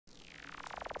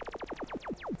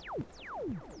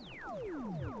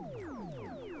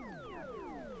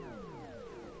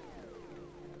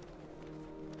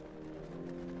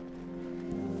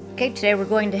Okay, today we're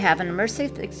going to have an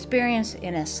immersive experience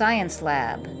in a science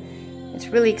lab. It's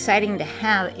really exciting to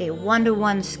have a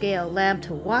one-to-one scale lab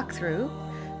to walk through,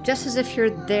 just as if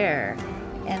you're there.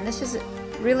 And this is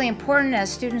really important,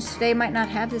 as students today might not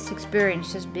have this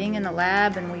experience, just being in the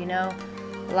lab, and we know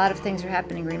a lot of things are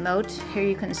happening remote. Here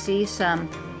you can see some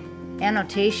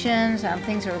annotations,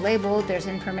 things are labeled, there's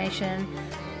information.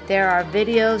 There are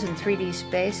videos in 3D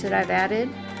space that I've added.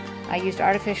 I used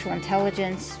artificial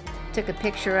intelligence, took a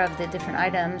picture of the different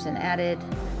items and added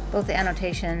both the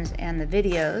annotations and the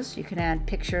videos. You can add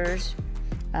pictures,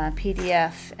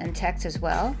 PDF, and text as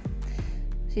well.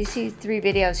 So you see 3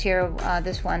 videos here.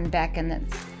 This one back in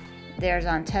there's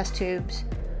on test tubes.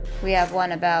 We have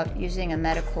one about using a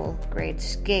medical grade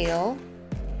scale.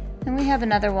 And we have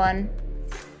another one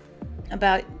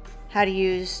about how to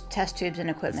use test tubes and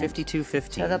equipment.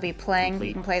 5215. So they'll be playing,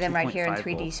 you can play them right here in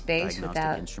 3D space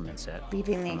without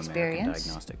leaving the experience.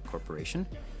 Diagnostic Corporation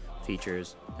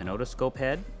features an otoscope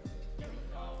head,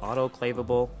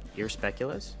 autoclavable ear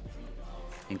speculus,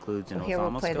 includes an Here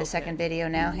we'll play the second video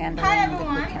now, handling Hi liquid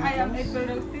everyone, I am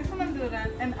chemicals.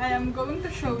 Manduran, and I am going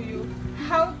to show you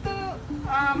how to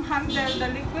handle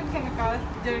the liquid chemicals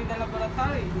during the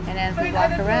laboratory. And as we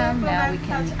walk around, now we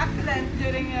can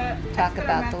talk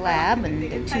about the lab and the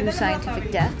 2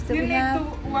 scientific desks that we have.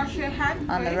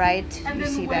 On the right, you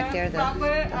see back there the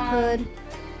hood,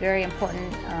 very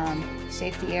important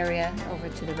safety area over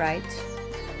to the right.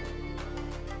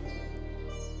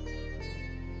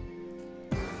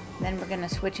 Then we're going to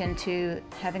switch into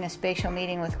having a spatial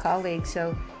meeting with colleagues.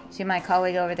 So see my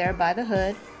colleague over there by the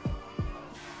hood.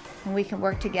 And we can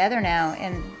work together now.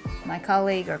 And my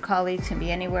colleague or colleagues can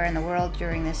be anywhere in the world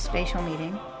during this spatial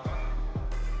meeting.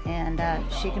 And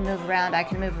she can move around, I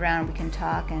can move around, we can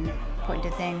talk and point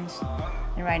to things.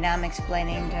 And right now I'm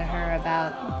explaining to her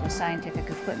about the scientific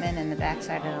equipment in the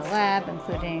backside of the lab,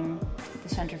 including the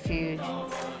centrifuge,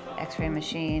 X-ray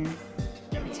machine,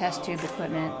 the test tube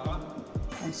equipment,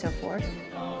 and so forth.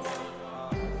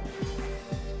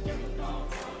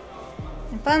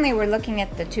 And finally, we're looking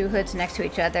at the 2 hoods next to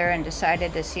each other and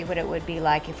decided to see what it would be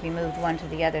like if we moved one to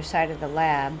the other side of the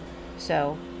lab.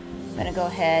 So I'm going to go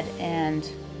ahead and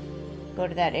go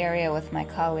to that area with my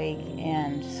colleague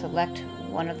and select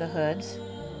one of the hoods.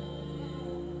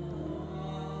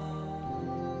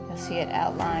 You'll see it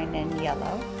outlined in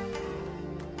yellow.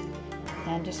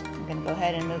 And I'm going to go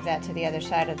ahead and move that to the other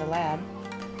side of the lab.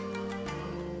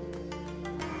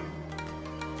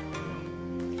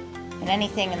 And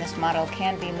anything in this model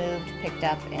can be moved, picked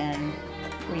up, and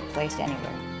replaced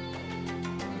anywhere.